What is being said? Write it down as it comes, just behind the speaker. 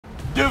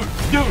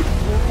Dude.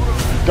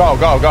 Go,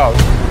 go, go.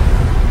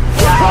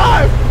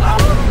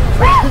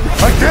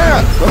 I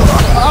can't.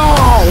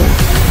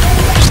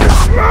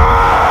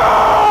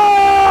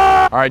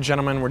 All right,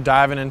 gentlemen, we're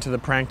diving into the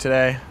prank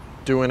today.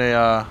 Doing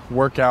a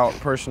workout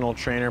personal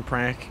trainer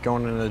prank,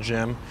 going into the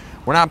gym.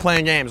 We're not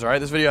playing games, all right?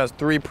 This video has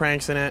 3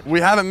 pranks in it. We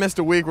haven't missed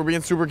a week. We're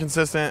being super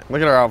consistent.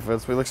 Look at our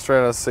outfits. We look straight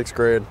out of 6th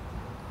grade.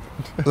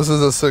 This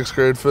is a 6th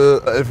grade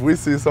fit. If we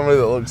see somebody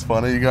that looks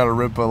funny, you gotta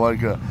rip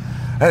like a,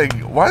 hey,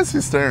 why is he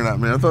staring at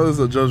me? I thought it was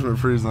a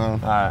judgment-free zone.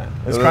 All right.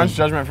 Is Crunch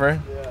judgment-free?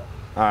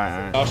 All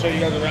right. I'll show you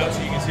guys around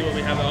so you can see what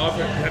we have to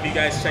offer. Have you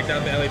guys checked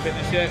out the LA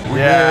Fitness yet?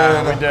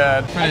 Yeah, we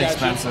did. Pretty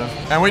expensive.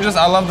 And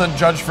I love the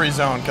judge-free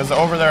zone because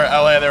over there at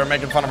LA, they were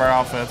making fun of our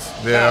outfits.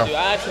 Yeah. Dude,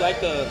 I actually like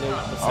the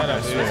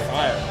setup, dude. It's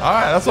fire. All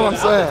right, that's what I'm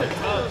saying.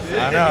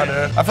 I know,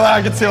 dude. I feel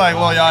like I could see like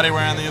Lil Yachty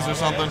wearing these or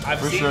something.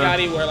 I've seen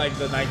Yachty wear like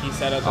the Nike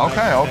setup.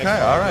 Okay, okay,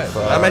 all right.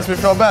 That makes me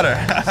feel better.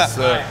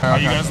 Are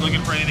you guys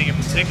looking for anything in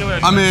particular?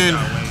 I mean,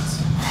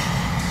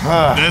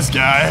 this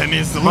guy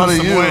needs to lose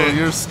some weight.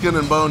 You're Skin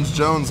and Bones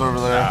Jones over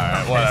there. All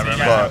right, whatever. So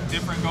you guys have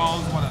different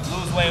goals. One to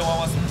lose weight, one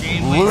wants to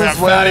gain weight. Lose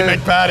weight. Fatty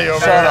McPatty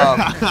over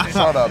Shut here. up.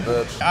 Shut up,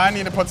 bitch. I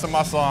need to put some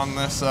muscle on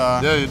this.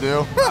 Yeah, you do.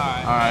 All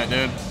right,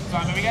 dude. So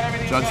I mean, we got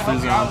everything. Judge-free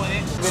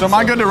zone. So am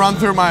I good to run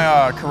through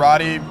my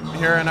karate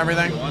here and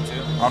everything? You want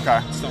to. Okay.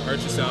 Just don't hurt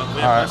yourself.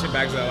 We have punching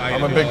bags that allow you I'm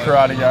to a do big it.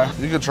 karate guy.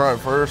 You could try it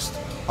first.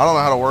 I don't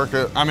know how to work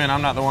it. I mean,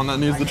 I'm not the one that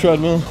needs the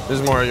treadmill.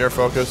 This is more at your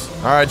focus.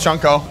 All right,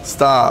 Chunko.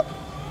 Stop.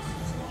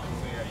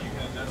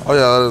 Oh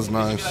yeah, that is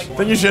nice. I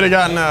think you should have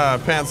gotten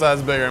pant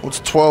size bigger. What's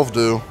 12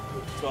 do?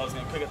 12 is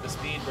gonna pick up the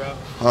speed, bro.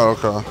 Oh,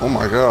 okay. Oh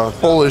my god.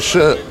 Holy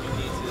shit.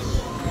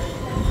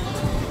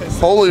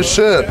 Holy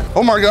shit.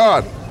 Oh my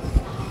god.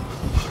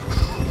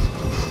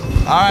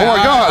 All right, Oh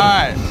my god. All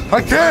right.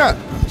 I can't.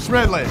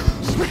 Smidley.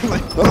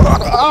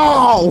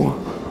 Oh.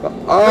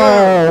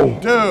 Oh.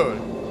 Dude.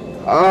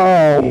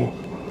 Oh.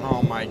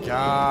 Oh my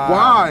god.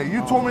 Why?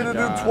 You told me my to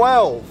God. do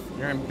 12.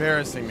 You're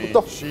embarrassing me.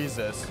 What the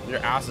Jesus. Your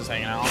ass is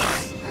hanging out.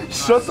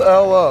 Shut the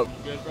hell up.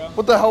 Good, bro?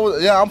 What the hell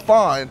was, yeah, I'm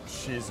fine.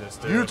 Jesus,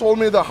 dude. You told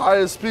me the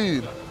highest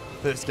speed.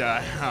 This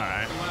guy. All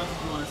right.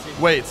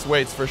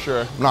 Weights for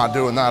sure. I'm not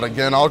doing that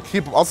again. I'll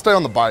stay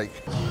on the bike.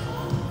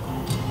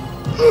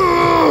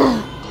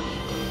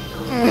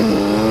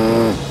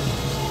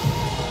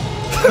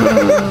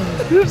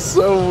 You're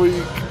so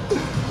weak.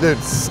 Dude,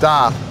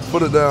 stop.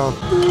 Put it down.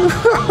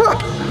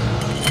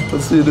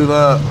 Let's see you do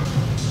that.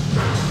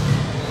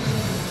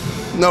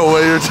 No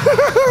way you're,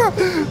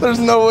 there's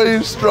no way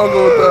you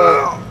struggle with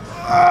that.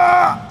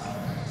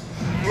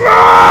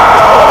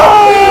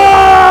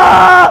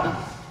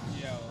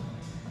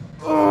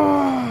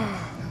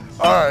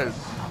 All right,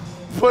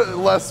 put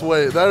less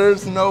weight.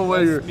 There's no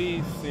way you're.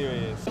 Be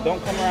serious.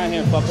 Don't come around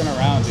here fucking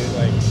around, dude.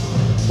 Like,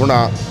 We're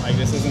not. like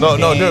this isn't No, a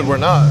no, game. dude, we're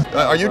not.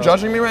 Are you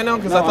judging me right now?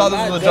 Because I thought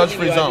this was a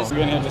judge-free zone. We're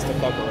in here just to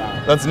fuck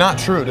around. That's not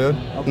true, dude.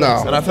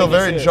 No. And I feel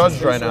very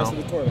judged right now.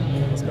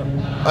 Let's go.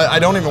 I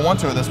don't even want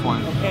to at this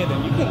point. Okay,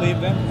 then you can leave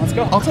then. Let's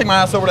go. I'll take my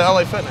ass over to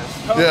LA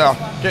Fitness.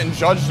 Yeah. Getting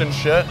judged and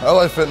shit.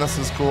 LA Fitness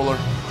is cooler.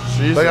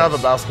 Jesus. They have a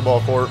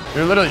basketball court.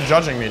 You're literally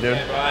judging me, dude.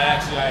 Well,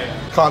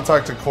 I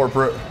Contacted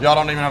corporate. Y'all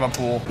don't even have a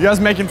pool. You guys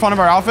making fun of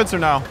our outfits or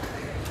no?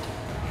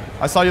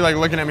 I saw you like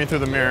looking at me through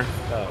the mirror.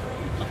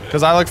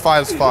 Because I look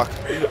fine as fuck.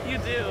 You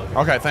do.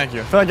 Okay, thank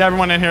you. I feel like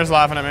everyone in here is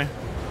laughing at me.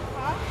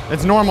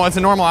 It's normal. It's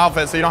a normal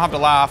outfit, so you don't have to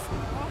laugh.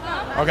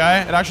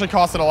 Okay? It actually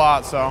costed a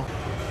lot, so.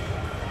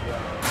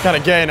 It's kind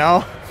of gay,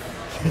 no?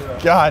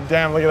 God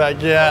damn, look at that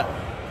get.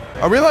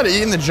 Are we allowed to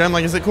eat in the gym?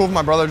 Like, is it cool if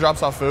my brother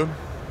drops off food?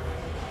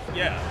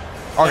 Yeah.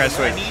 Okay, I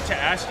sweet. need to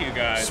ask you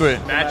guys. Sweet.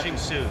 Matching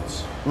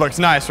suits. Looks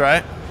nice,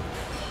 right?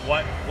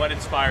 What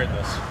inspired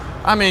this?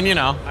 I mean, you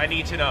know. I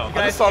need to know.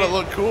 I just thought it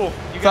looked cool.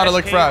 Thought it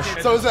looked fresh.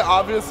 So is it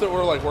obvious that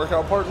we're like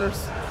workout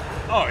partners?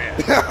 Oh yeah.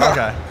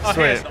 Okay, Okay,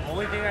 sweet. so the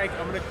only thing I'm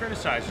going to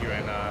criticize you,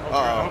 and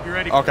I hope you're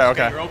ready. Okay, for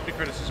okay. You're open to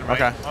criticism,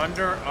 right? Okay.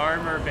 Under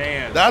Armour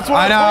band. That's what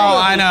I know,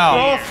 I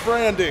know. Cross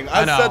branding.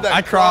 I know. said that.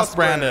 I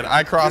cross-branded.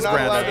 I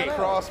cross-branded. You're not allowed to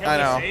cross Can I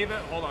we know. save it?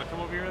 Hold on, come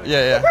over here.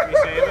 Yeah, yeah. Can we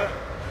save it?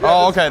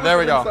 Oh, it's okay, there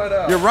we inside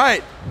go. out. You're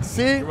right.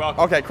 See? You're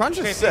welcome. Okay, Crunch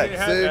is sick.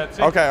 See?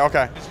 Okay,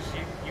 okay. This is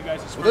you guys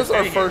are This is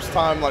our Hey, first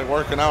time like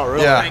working out,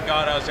 really. Yeah. Thank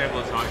God I was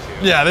able to talk to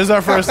you. Yeah, this is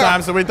our first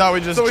time, so we thought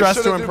we'd just So we dress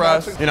to shouldn't do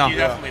impress. matching- You know. You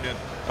definitely did.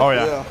 Oh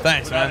yeah. Yeah.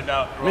 Thanks, Without man. a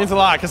doubt. It means a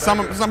lot, because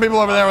some people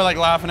over there were like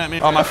laughing at me.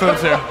 Oh, my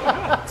food's here.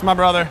 It's my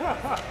brother.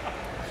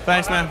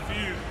 Thanks, man.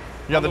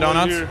 You got the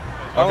donuts?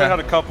 I only had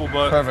a couple,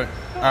 but Perfect.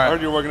 All I heard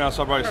right. you were working out,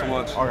 so I'll buy you some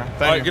lunch. Okay. All Thank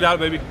right, you. get out,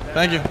 baby.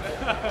 Thank you.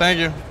 Thank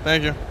you.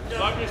 Thank you.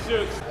 Lock your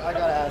suits. I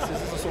gotta ask, is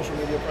this a social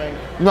media prank?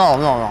 No.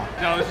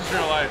 No, this is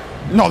real life.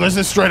 No, this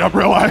is straight up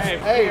real life.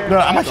 Hey, No,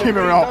 I'm gonna keep it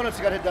real. Donuts,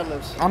 you gotta hit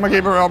deadlifts. I'm gonna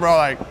keep it real, bro.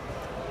 Like,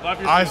 Lock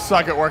your I suits.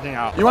 suck at working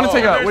out. You want to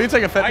take a? Will you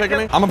take a fit pic of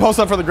me? I'm gonna post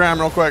up for the gram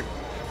real quick.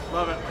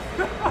 Love it.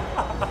 There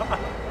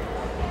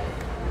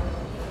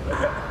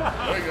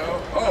you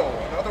go. Oh,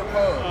 another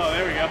pose. Oh,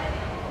 there we go.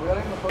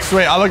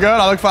 Sweet, I look good?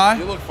 I look fine?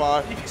 You look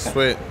fine.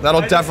 Sweet.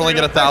 That'll definitely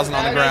get 1,000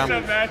 on the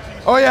gram.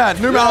 Oh yeah,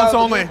 New Balance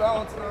only.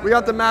 We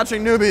got the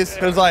matching newbies.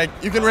 Cause like,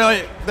 you can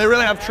really, they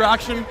really have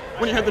traction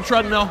when you hit the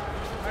treadmill.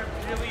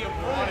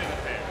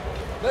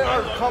 They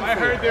are comfy. I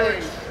heard they were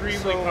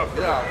extremely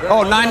comfortable. Yeah,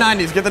 Oh,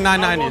 990s, get the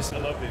 990s. I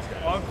love these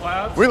guys. On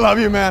clouds? We love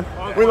you, man.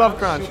 We love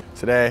Crunch.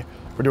 Today,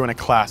 we're doing a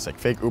classic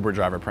fake Uber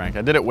driver prank.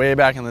 I did it way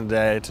back in the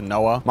day to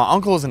Noah. My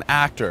uncle is an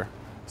actor,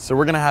 so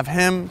we're gonna have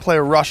him play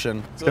a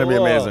Russian. It's gonna be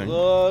amazing.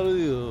 How are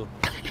you?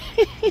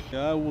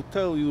 I will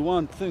tell you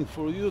one thing.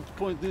 For you to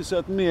point this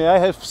at me, I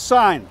have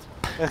signed.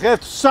 I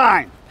have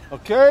signed,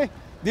 okay?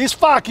 This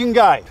fucking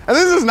guy. And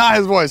this is not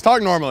his voice.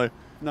 Talk normally.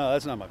 No,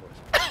 that's not my voice.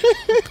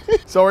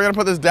 So we're gonna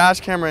put this dash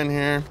camera in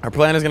here. Our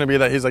plan is gonna be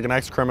that he's like an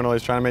ex-criminal.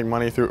 He's trying to make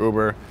money through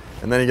Uber.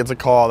 And then he gets a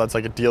call that's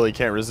like a deal he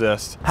can't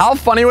resist. How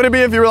funny would it be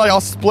if you were like,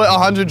 I'll split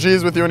 100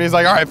 G's with you, and he's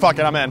like, all right, fuck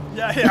it, I'm in.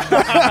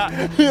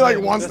 Yeah. He like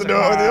wants to do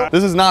it with you.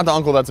 This is not the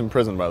uncle that's in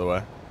prison, by the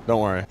way. Don't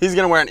worry. He's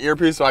gonna wear an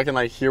earpiece so I can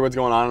like hear what's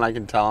going on and I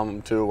can tell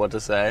him too what to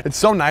say. It's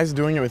so nice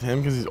doing it with him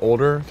because he's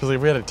older. Because like,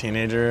 if we had a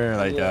teenager,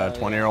 like a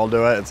 20-year-old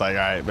do it, it's like,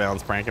 all right,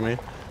 Baylen's pranking me.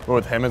 But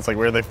with him, it's like,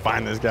 where do they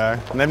find this guy?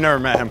 And they've never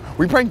met him.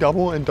 We pranked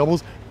Double, and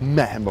Double's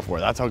met him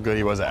before. That's how good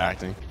he was at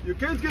acting. You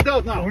can't get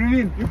out now. What do you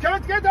mean? You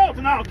can't get out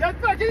now.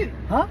 Get back in.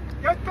 Huh?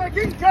 Get back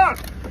in car.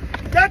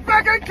 Get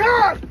back in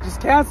car.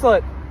 Just cancel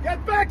it.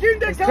 Get back in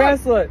the Just car.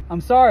 cancel it.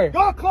 I'm sorry.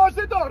 Go close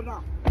the door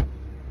now.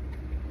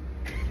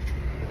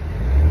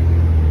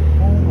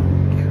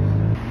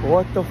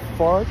 What the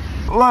fuck?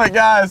 Look,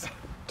 guys,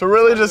 to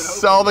really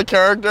just sell the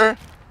character,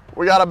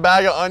 we got a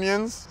bag of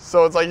onions,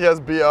 so it's like he has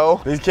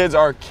BO. These kids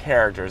are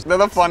characters. They're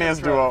the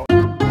funniest duo.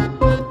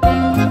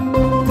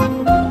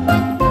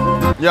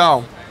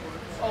 Yo,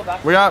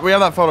 we have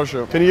that photo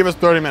shoot. Can you give us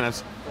 30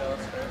 minutes?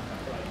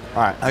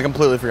 All right, I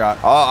completely forgot.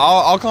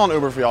 I'll call an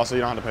Uber for y'all so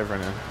you don't have to pay for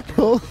anything.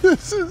 Oh,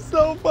 this is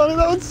so funny.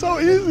 That was so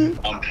easy.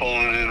 I'm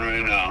pulling in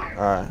right now.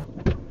 All right.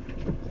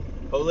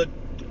 Hold it.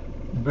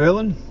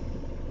 Baylen?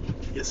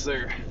 Yes,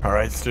 sir. All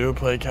right, Stu,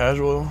 play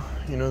casual.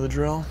 You know the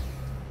drill.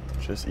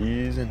 Just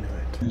ease into it.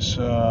 Is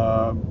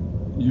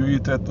you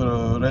eat at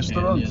the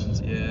restaurant?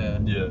 Yeah.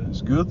 Yeah.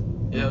 It's good?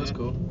 Yeah, that's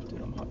cool. Dude,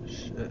 I'm hot as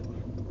shit.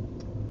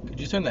 Could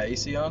you turn the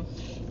AC on?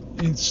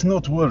 It's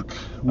not work.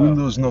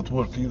 Windows not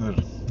work either.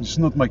 It's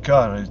not my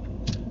car.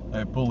 I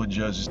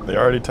apologize. They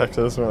already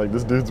texted us and we're like,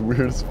 this dude's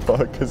weird as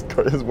fuck. His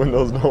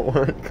windows don't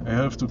work. I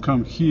have to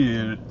come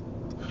here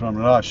from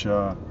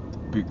Russia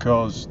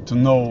because to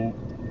know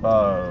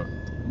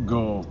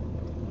go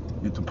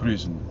into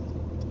prison.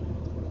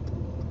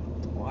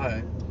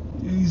 Why?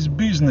 It's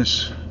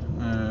business.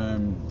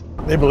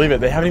 They believe it.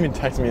 They haven't even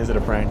texted me, is it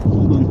a prank?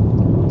 Hold on.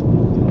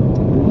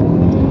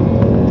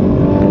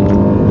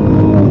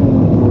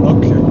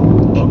 Okay.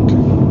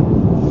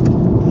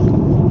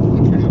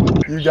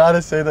 You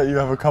gotta say that you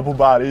have a couple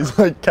bodies,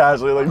 like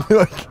casually,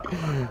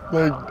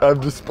 like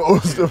I've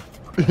disposed of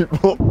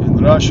people. In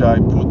Russia, I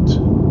put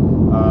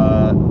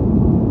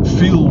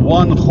fill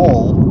one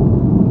hole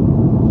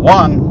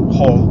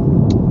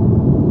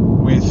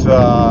with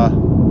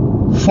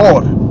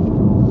 4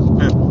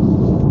 people.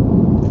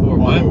 For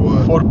what?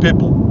 4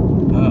 people.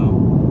 Oh.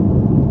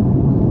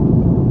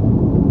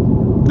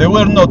 They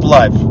were not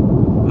live.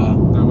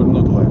 Oh. They were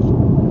not live.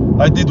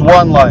 I did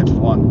one live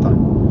one time.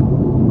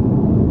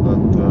 But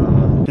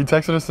He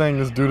texted us saying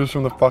this dude is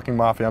from the fucking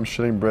mafia. I'm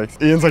shitting bricks.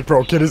 Ian's like,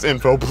 bro, get his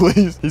info,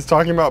 please. He's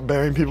talking about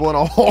burying people in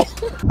a hole.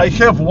 I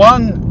have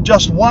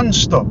just one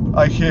stop.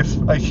 I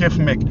have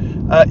make.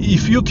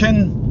 If you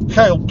can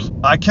help,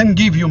 I can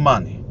give you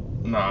money.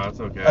 No, it's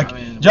okay.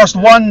 Just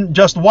one.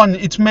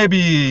 It's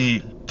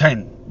maybe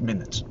 10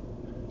 minutes.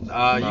 You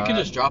can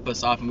just drop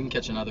us off and we can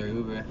catch another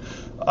Uber.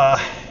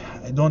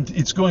 I don't.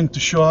 It's going to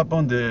show up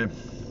on the.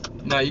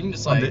 No, you can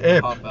just on like the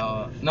app. hop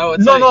out. No,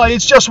 it's No,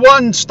 it's just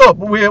one stop.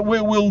 We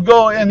will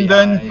go and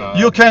then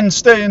you can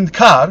stay in the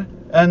car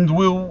and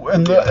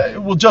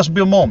it will just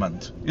be a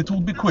moment. It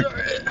will be quick.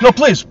 No,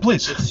 please.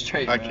 It's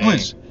straight.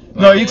 Please.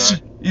 No, it's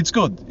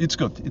good. It's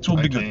good. It will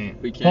be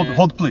good. We can't.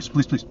 Hold, please.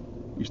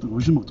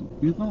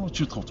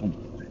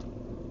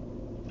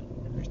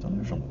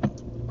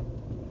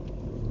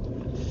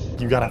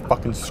 You gotta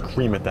fucking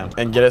scream at them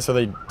and get it so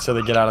they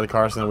get out of the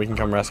car so then we can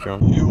come rescue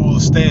them. You will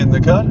stay in the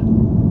car?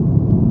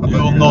 You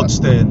will not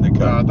stay in the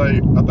car. I thought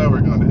we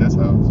were going to his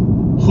house.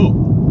 Who?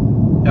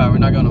 Yeah, we're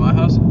not going to my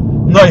house?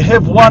 No, I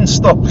have one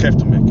stop have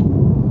to make.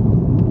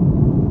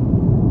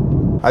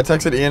 I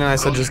texted Ian and I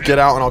said, just get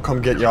out and I'll come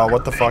get y'all.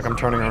 What the fuck? I'm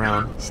turning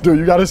around. Dude,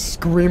 you gotta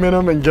scream at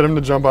him and get him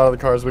to jump out of the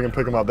car so we can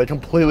pick him up. They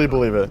completely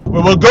believe it.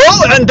 We will go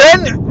and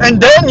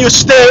then you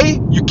stay,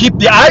 you keep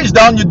the eyes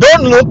down, you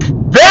don't look.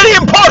 Very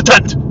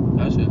important!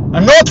 Gotcha.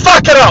 I'm not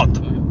fuck around,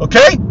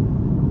 okay?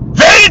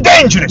 Very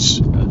dangerous!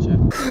 Gotcha.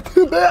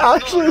 Dude, they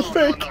actually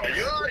think.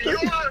 You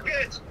are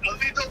good. A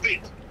little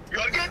bit.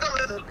 You're good a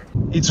little.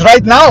 It's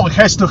right now, it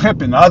has to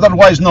happen,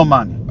 otherwise no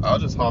money. I'll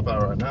just hop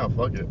out right now,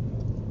 fuck it.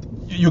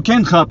 You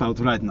can't hop out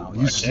right now.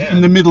 You're can.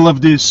 in the middle of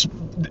this,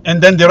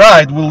 and then the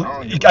ride will.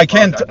 I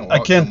can't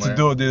walk do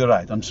somewhere. the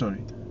ride. I'm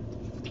sorry.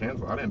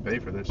 cancel. I didn't pay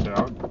for this shit.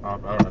 I'll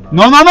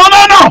No!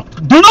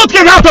 Do not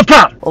get out of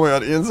car! Oh my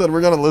god, Ian said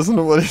we're gonna listen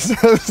to what he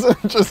says.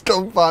 Just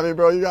come find me,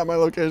 bro. You got my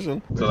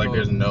location. So like,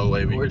 there's no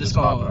way we can just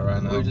pop out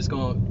right now. We're just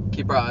gonna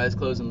keep our eyes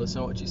closed and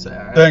listen to what you say,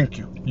 alright? Thank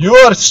you. You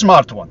are a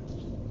smart one.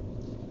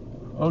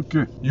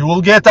 Okay. You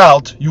will get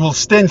out. You will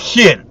stand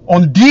here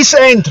on this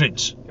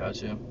entrance.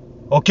 Got you.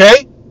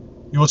 Okay?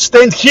 You will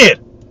stand here.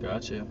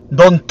 Got you.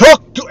 Don't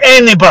talk to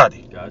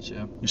anybody. Got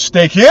you. You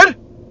stay here.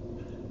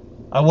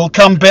 I will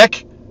come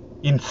back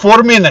in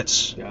 4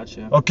 minutes. Got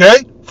you.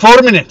 Okay?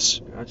 4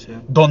 minutes. Got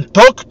you. Don't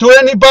talk to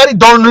anybody.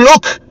 Don't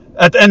look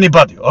at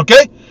anybody.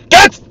 Okay?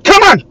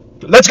 Come on.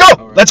 Let's go.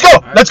 Right. Let's go.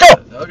 Right. Let's go.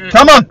 Okay.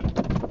 Come on.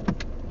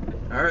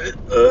 Alright.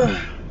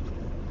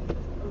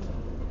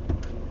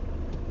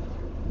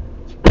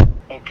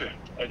 Okay,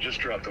 I just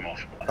dropped them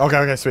off.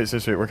 Okay,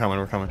 sweet. We're coming.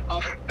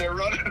 They're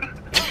running.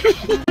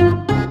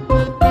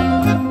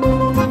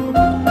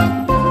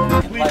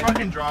 We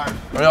fucking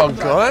drive. Are y'all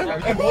good?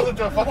 And pulled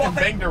into a fucking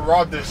bank to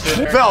rob this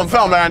shit. Film,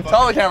 man.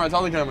 Tell the camera.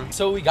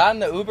 So we got in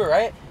the Uber,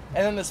 right?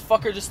 And then this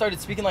fucker just started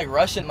speaking like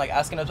Russian, like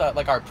asking us about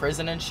like our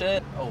prison and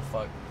shit. Oh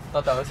fuck.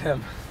 Thought that was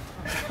him.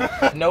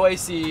 No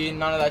AC,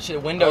 none of that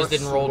shit. Windows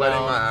didn't roll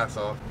down. My ass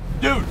off.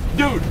 Dude.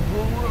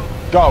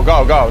 Go.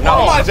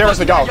 No,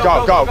 seriously, go.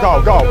 Drive. Drive,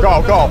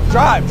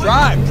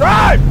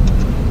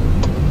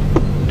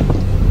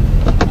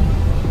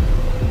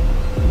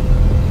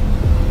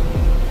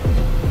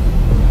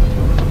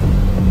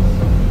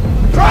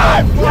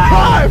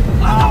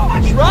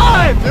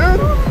 dude.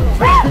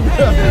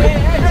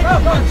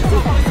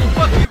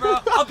 Fuck you, bro.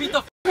 I'll beat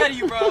the fuck out of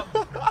you, bro.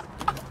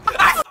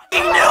 I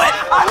knew it.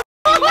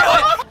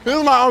 This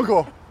is my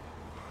uncle.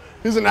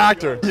 He's an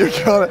actor. You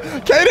killed it.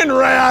 Caden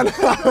ran.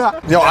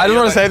 Yo, I just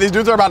want to say, these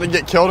dudes are about to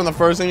get killed, and the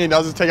first thing he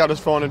does is take out his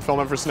phone and film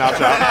it for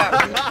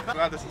Snapchat.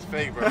 God, this is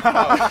fake, bro. All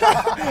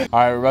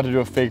right, we're about to do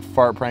a fake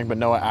fart prank, but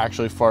Noah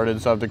actually farted,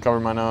 so I have to cover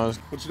my nose.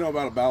 What you know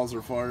about a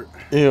Bowser fart?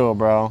 Ew,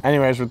 bro.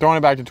 Anyways, we're throwing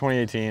it back to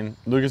 2018.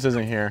 Lucas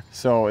isn't here,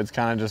 so it's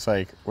kind of just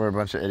like we're a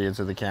bunch of idiots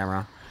with the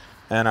camera.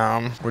 And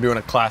we're doing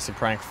a classic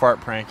prank,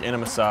 fart prank in a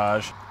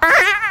massage.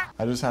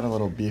 I just had a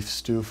little beef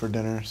stew for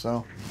dinner,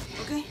 so.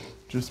 Okay.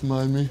 Just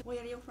mind me. Where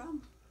are you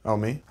from? Oh,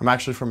 me? I'm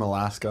actually from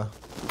Alaska.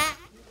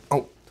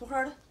 Oh. Too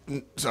hard?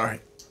 Sorry.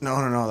 No,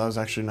 that was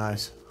actually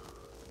nice.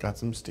 Got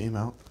some steam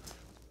out.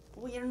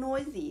 We are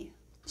noisy.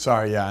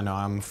 Sorry, yeah, no,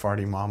 I'm a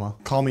farty mama.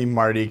 Call me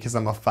Marty, because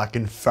I'm a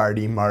fucking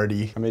farty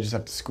Marty. I may just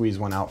have to squeeze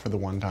one out for the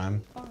one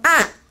time.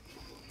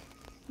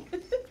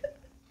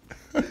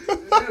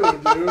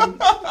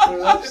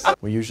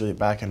 We usually,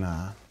 back in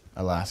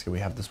Alaska, we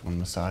have this one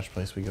massage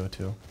place we go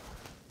to.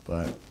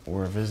 But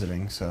we're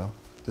visiting, so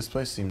this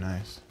place seemed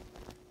nice.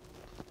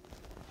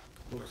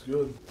 Looks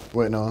good.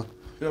 Wait, Noah.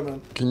 Yeah,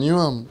 man. Can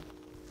you,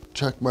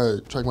 check my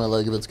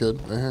leg if it's good,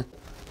 right here?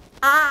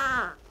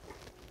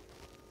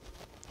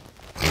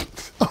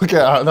 Okay,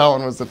 that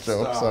one was a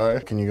joke, Stop. sorry.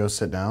 Can you go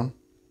sit down?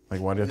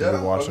 Like, why do you have to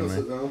be watching me?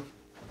 Sit down.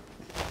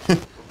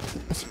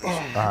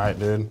 All right,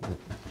 dude.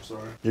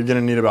 Sorry. You're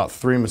gonna need about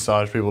 3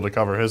 massage people to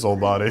cover his whole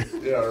body.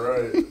 Yeah,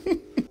 right.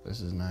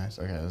 This is nice.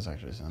 Okay, this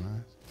actually sounds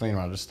nice. Thinking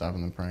about just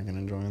stopping the prank and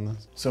enjoying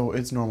this. So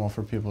it's normal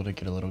for people to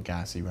get a little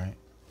gassy, right?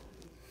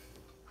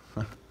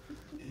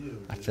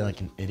 I feel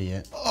like an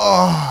idiot.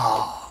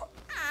 Oh.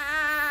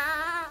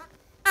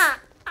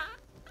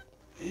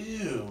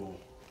 Ew.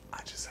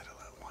 I just had to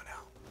let one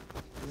out.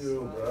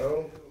 Ew,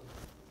 bro.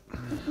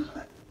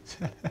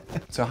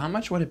 So how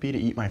much would it be to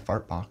eat my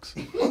fart box?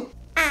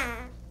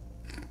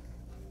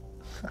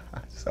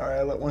 Sorry,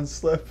 I let one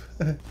slip.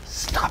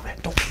 Stop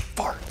it, don't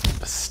fart.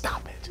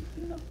 Stop it.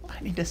 I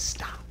need to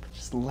stop.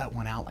 Just let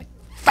one out like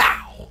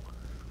foul.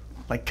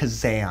 Like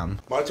Kazam.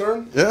 My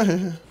turn?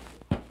 Yeah.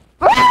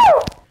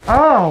 Ow!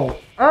 Ow!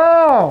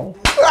 Ow!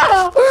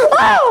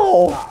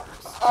 Ow!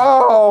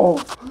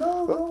 Oh!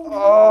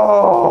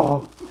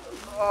 Oh!